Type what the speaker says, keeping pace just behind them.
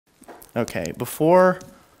Okay, before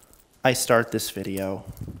I start this video,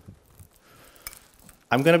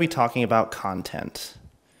 I'm going to be talking about content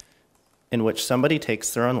in which somebody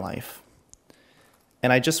takes their own life.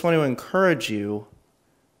 And I just want to encourage you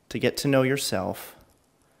to get to know yourself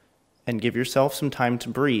and give yourself some time to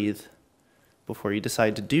breathe before you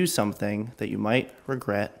decide to do something that you might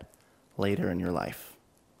regret later in your life.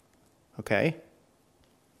 Okay?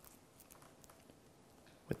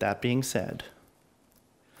 With that being said,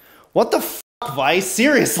 what the f***, Vice?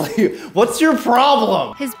 Seriously, what's your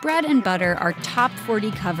problem? His bread and butter are top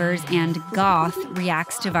 40 covers and goth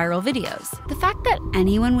reacts to viral videos. The fact that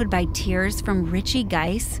anyone would buy tears from Richie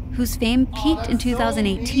Geis, whose fame peaked in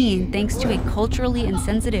 2018 thanks to a culturally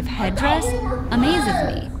insensitive headdress,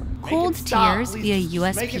 amazes me. Cold tears via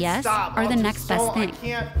USPS are the next best thing.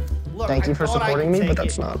 Thank you for supporting me, but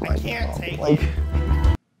that's not my problem. Like,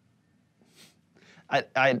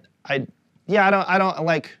 I don't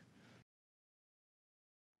like.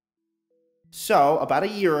 So, about a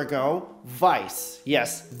year ago, Vice,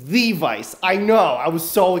 yes, the Vice, I know, I was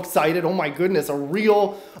so excited, oh my goodness, a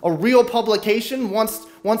real publication wants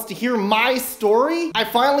to hear my story? I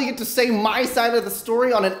finally get to say my side of the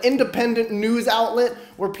story on an independent news outlet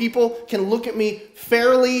where people can look at me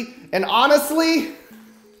fairly and honestly?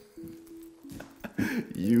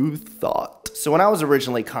 You thought. So when I was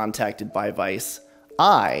originally contacted by Vice,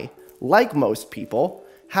 I, like most people,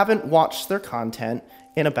 haven't watched their content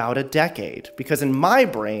in about a decade, because in my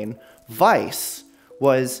brain, Vice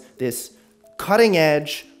was this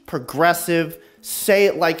cutting-edge, progressive, say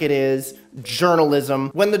it like it is, journalism.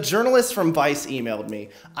 When the journalist from Vice emailed me,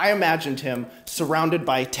 I imagined him surrounded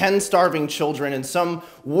by 10 starving children in some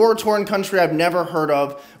war-torn country I've never heard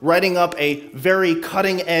of, writing up a very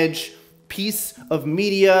cutting-edge piece of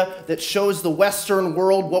media that shows the Western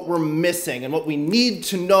world what we're missing and what we need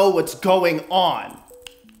to know what's going on.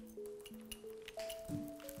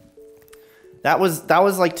 That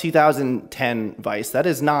was like 2010 Vice. That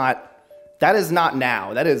is not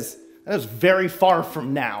now. That is very far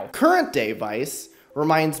from now. Current day Vice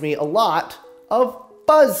reminds me a lot of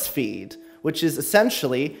BuzzFeed, which is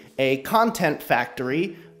essentially a content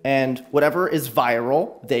factory, and whatever is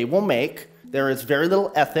viral, they will make. There is very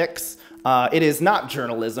little ethics. It is not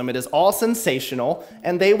journalism. It is all sensational,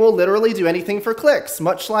 and they will literally do anything for clicks,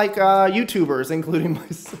 much like YouTubers, including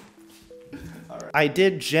myself. I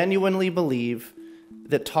did genuinely believe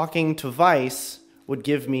that talking to Vice would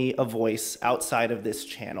give me a voice outside of this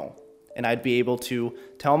channel, and I'd be able to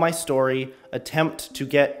tell my story, attempt to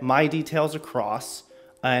get my details across,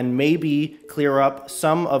 and maybe clear up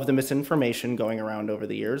some of the misinformation going around over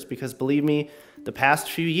the years, because believe me, the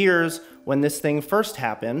past few years, when this thing first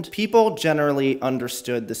happened, people generally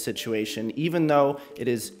understood the situation, even though it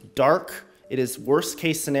is dark, it is worst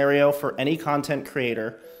case scenario for any content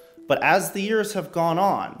creator. But as the years have gone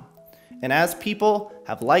on, and as people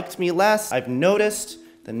have liked me less, I've noticed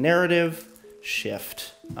the narrative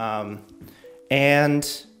shift. And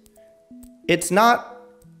it's not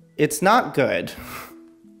good.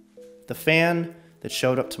 The fan that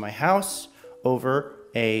showed up to my house over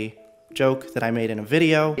a joke that I made in a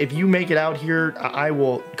video. If you make it out here, I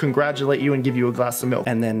will congratulate you and give you a glass of milk.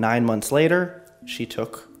 And then 9 months later, she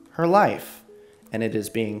took her life. And it is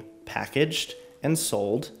being packaged and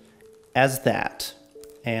sold as that.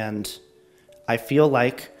 And I feel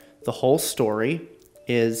like the whole story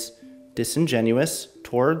is disingenuous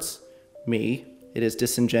towards me. It is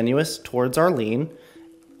disingenuous towards Arlene,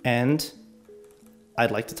 and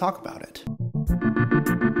I'd like to talk about it.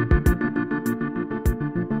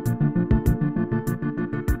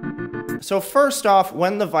 So first off,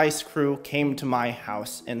 when the Vice crew came to my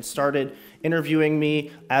house and started interviewing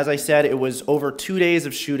me, as I said, it was over 2 days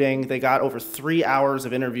of shooting. They got over 3 hours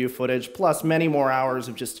of interview footage, plus many more hours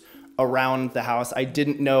of just around the house. I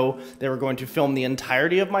didn't know they were going to film the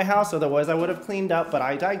entirety of my house, otherwise I would have cleaned up, but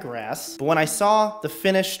I digress. But when I saw the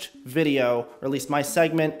finished video, or at least my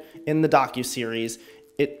segment in the docuseries,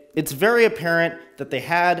 it's very apparent that they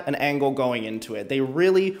had an angle going into it. They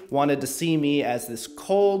really wanted to see me as this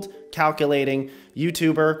cold, calculating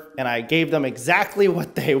YouTuber, and I gave them exactly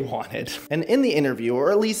what they wanted. And in the interview,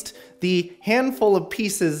 or at least the handful of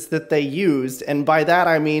pieces that they used, and by that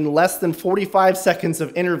I mean less than 45 seconds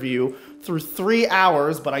of interview through 3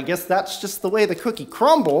 hours, but I guess that's just the way the cookie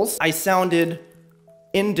crumbles, I sounded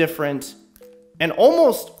indifferent and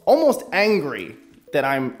almost angry that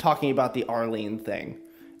I'm talking about the Arlene thing.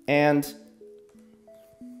 And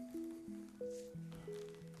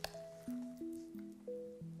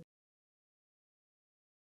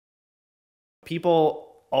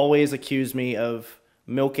people always accuse me of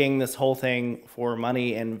milking this whole thing for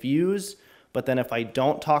money and views, But then if I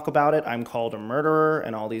don't talk about it, I'm called a murderer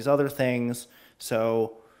and all these other things.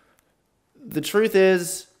 So the truth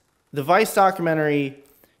is, the Vice documentary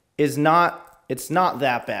is not, it's not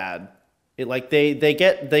that bad. It, like they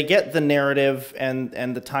get the narrative and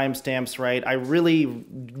the timestamps right. I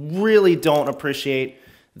really don't appreciate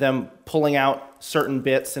them pulling out certain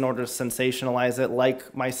bits in order to sensationalize it,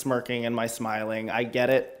 like my smirking and my smiling. I get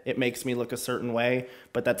it. It makes me look a certain way,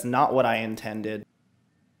 but that's not what I intended.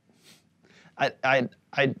 I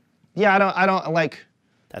don't like.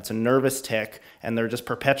 That's a nervous tick, and they're just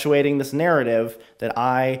perpetuating this narrative that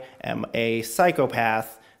I am a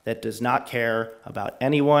psychopath that does not care about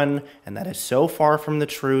anyone, and that is so far from the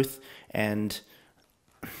truth. And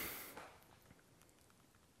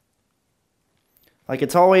like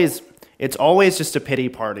it's always just a pity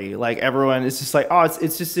party. Like everyone is just like, oh,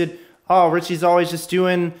 it's just it. Oh, Richie's always just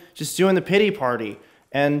doing the pity party,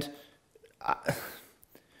 and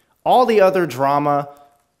all the other drama.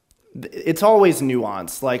 It's always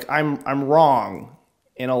nuanced. Like I'm wrong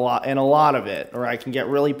in a lot of it, or I can get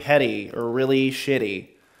really petty or really shitty.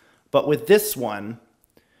 But with this one,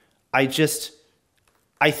 I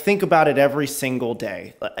think about it every single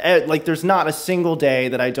day. Like there's not a single day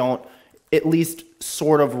that I don't at least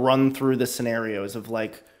sort of run through the scenarios of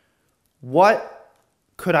like, what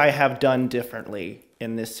could I have done differently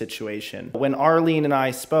in this situation? When Arlene and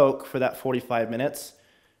I spoke for that 45 minutes,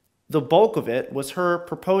 the bulk of it was her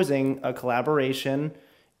proposing a collaboration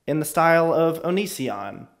in the style of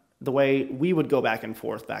Onision, the way we would go back and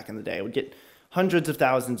forth back in the day. We'd get hundreds of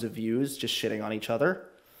thousands of views just shitting on each other.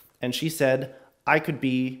 And she said, I could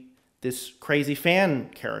be this crazy fan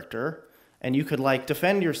character and you could like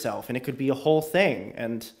defend yourself and it could be a whole thing.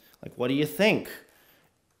 And like, what do you think?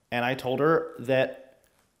 And I told her that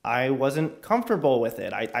I wasn't comfortable with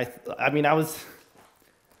it. I mean, I was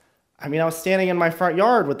standing in my front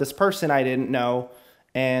yard with this person I didn't know,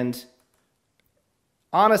 and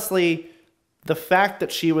honestly, the fact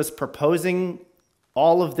that she was proposing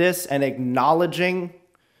all of this and acknowledging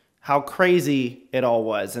how crazy it all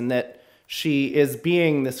was, and that she is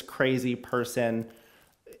being this crazy person,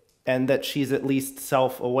 and that she's at least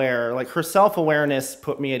self-aware, like her self-awareness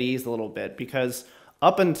put me at ease a little bit, because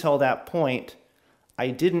up until that point, I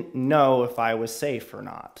didn't know if I was safe or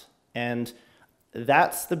not. And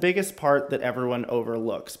that's the biggest part that everyone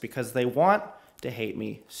overlooks, because they want to hate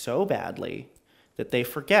me so badly that they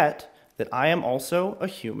forget that I am also a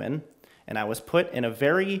human and I was put in a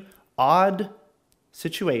very odd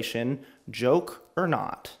situation, joke or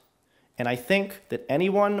not. And I think that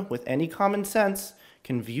anyone with any common sense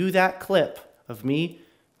can view that clip of me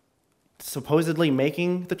supposedly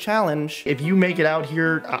making the challenge. If you make it out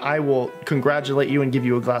here, I will congratulate you and give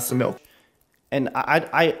you a glass of milk. And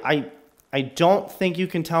I don't think you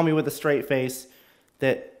can tell me with a straight face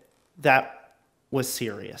that that was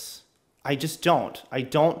serious. I just don't. I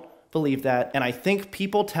don't believe that. And I think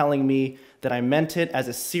people telling me that I meant it as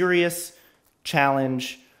a serious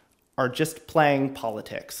challenge are just playing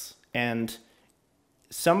politics. And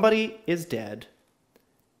somebody is dead.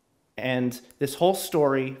 And this whole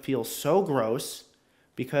story feels so gross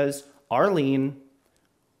because Arlene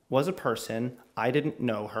was a person. I didn't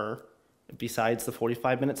know her besides the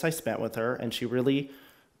 45 minutes I spent with her, and she really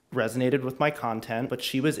resonated with my content, but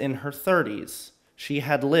she was in her 30s. She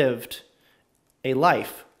had lived a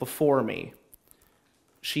life before me.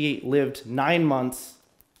 She lived 9 months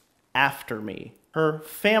after me. Her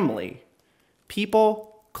family,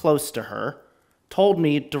 people close to her, told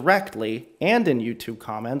me directly and in YouTube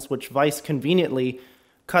comments, which Vice conveniently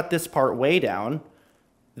cut this part way down,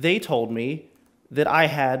 they told me that I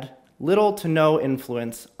had little to no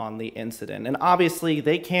influence on the incident. And obviously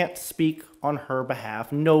they can't speak on her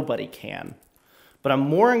behalf. Nobody can. But I'm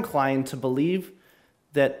more inclined to believe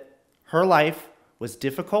that her life was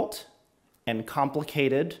difficult and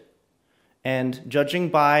complicated, and judging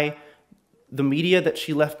by the media that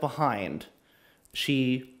she left behind,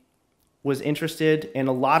 she was interested in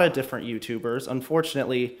a lot of different YouTubers.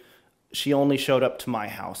 Unfortunately, she only showed up to my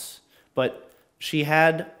house, but she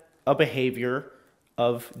had a behavior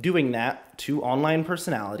of doing that to online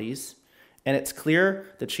personalities, and it's clear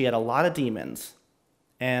that she had a lot of demons,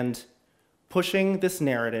 and pushing this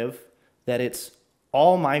narrative that it's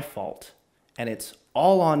all my fault and it's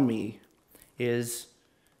all on me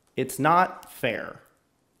it's not fair.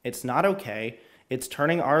 It's not okay. It's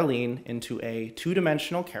turning Arlene into a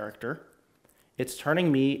two-dimensional character. It's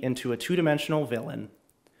turning me into a two-dimensional villain,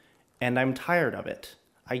 and I'm tired of it.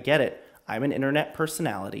 I get it. I'm an internet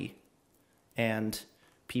personality, and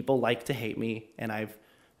people like to hate me, and I've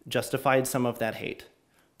justified some of that hate.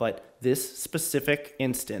 But this specific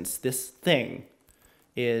instance, this thing,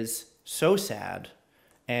 is so sad.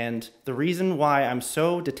 And the reason why I'm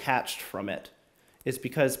so detached from it is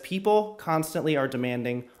because people constantly are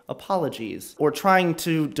demanding apologies or trying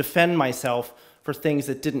to defend myself for things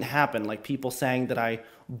that didn't happen, like people saying that I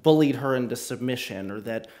bullied her into submission or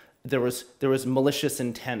that there was malicious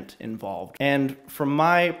intent involved. And from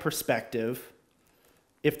my perspective,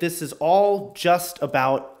 if this is all just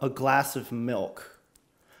about a glass of milk,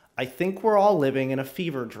 I think we're all living in a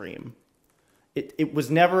fever dream. It was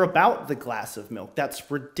never about the glass of milk. That's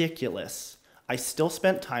ridiculous. I still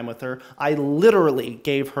spent time with her. I literally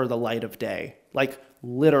gave her the light of day. Like,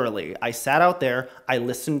 literally. I sat out there. I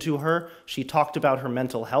listened to her. She talked about her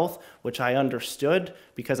mental health, which I understood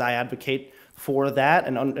because I advocate for that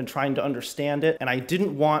and trying to understand it. And I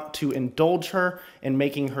didn't want to indulge her in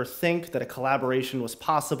making her think that a collaboration was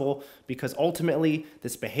possible because ultimately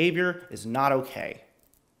this behavior is not okay.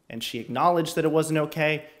 And she acknowledged that it wasn't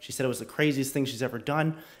okay. She said it was the craziest thing she's ever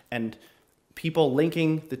done. And people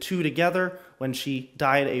linking the two together when she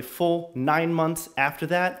died a full 9 months after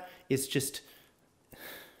that is just...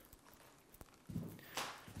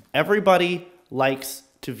 Everybody likes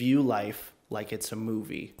to view life like it's a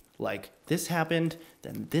movie. Like, this happened,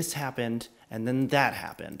 then this happened, and then that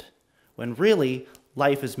happened. When really,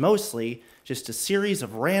 life is mostly just a series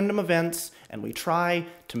of random events, and we try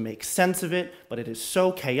to make sense of it, but it is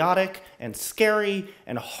so chaotic and scary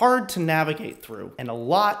and hard to navigate through. And a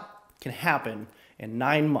lot can happen in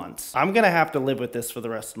 9 months. I'm gonna have to live with this for the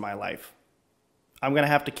rest of my life. I'm gonna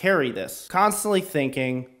have to carry this, constantly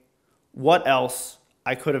thinking what else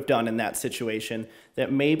I could have done in that situation,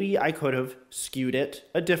 that maybe I could have skewed it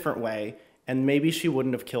a different way, and maybe she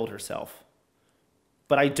wouldn't have killed herself.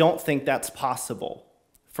 But I don't think that's possible.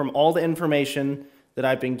 From all the information that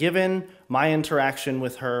I've been given, my interaction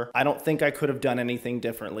with her, I don't think I could have done anything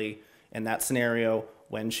differently in that scenario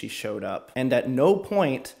when she showed up. And at no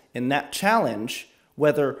point in that challenge,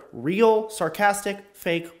 whether real, sarcastic,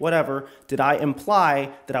 fake, whatever, did I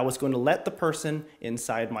imply that I was going to let the person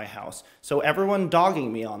inside my house. So everyone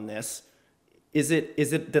dogging me on this, is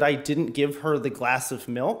it that I didn't give her the glass of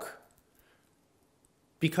milk?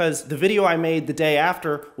 Because the video I made the day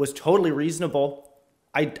after was totally reasonable.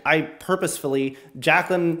 I purposefully,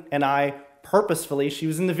 Jacqueline and I purposefully, she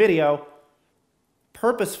was in the video,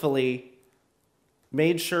 purposefully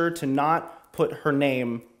made sure to not put her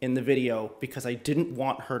name in the video because I didn't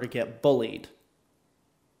want her to get bullied.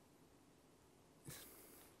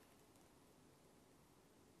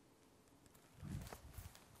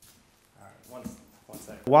 All right, one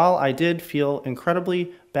second. While I did feel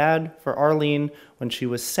incredibly bad for Arlene when she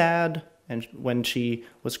was sad and when she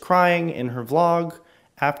was crying in her vlog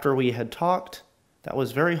after we had talked, that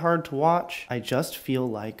was very hard to watch. I just feel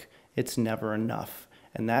like it's never enough.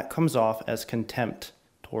 And that comes off as contempt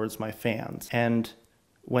towards my fans. And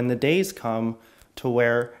when the days come to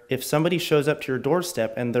where if somebody shows up to your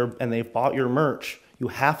doorstep and they've bought your merch, you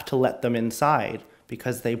have to let them inside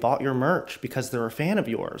because they bought your merch, because they're a fan of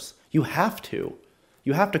yours. You have to.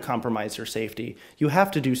 You have to compromise your safety. You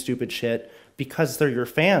have to do stupid shit because they're your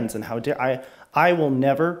fans. And how dare I will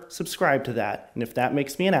never subscribe to that. And if that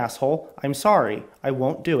makes me an asshole, I'm sorry. I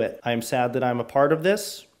won't do it. I'm sad that I'm a part of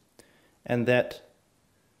this and that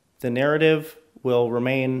the narrative will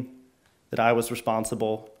remain that I was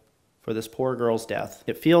responsible for this poor girl's death.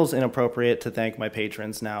 It feels inappropriate to thank my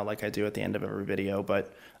patrons now like I do at the end of every video,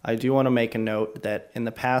 but I do want to make a note that in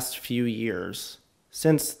the past few years,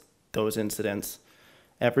 since those incidents,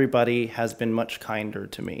 everybody has been much kinder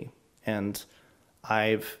to me. And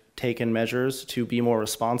I've taken measures to be more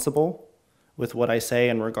responsible with what I say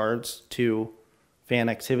in regards to fan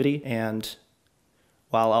activity. And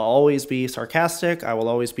while I'll always be sarcastic, I will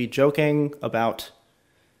always be joking about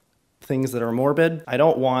things that are morbid. I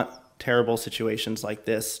don't want terrible situations like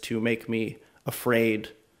this to make me afraid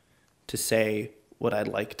to say what I'd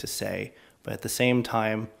like to say. But at the same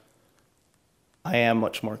time, I am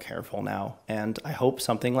much more careful now. And I hope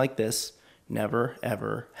something like this never,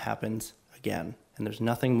 ever happens again. And there's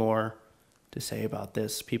nothing more to say about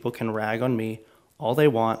this. People can rag on me all they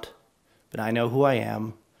want, but I know who I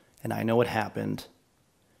am, and I know what happened,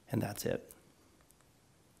 and that's it.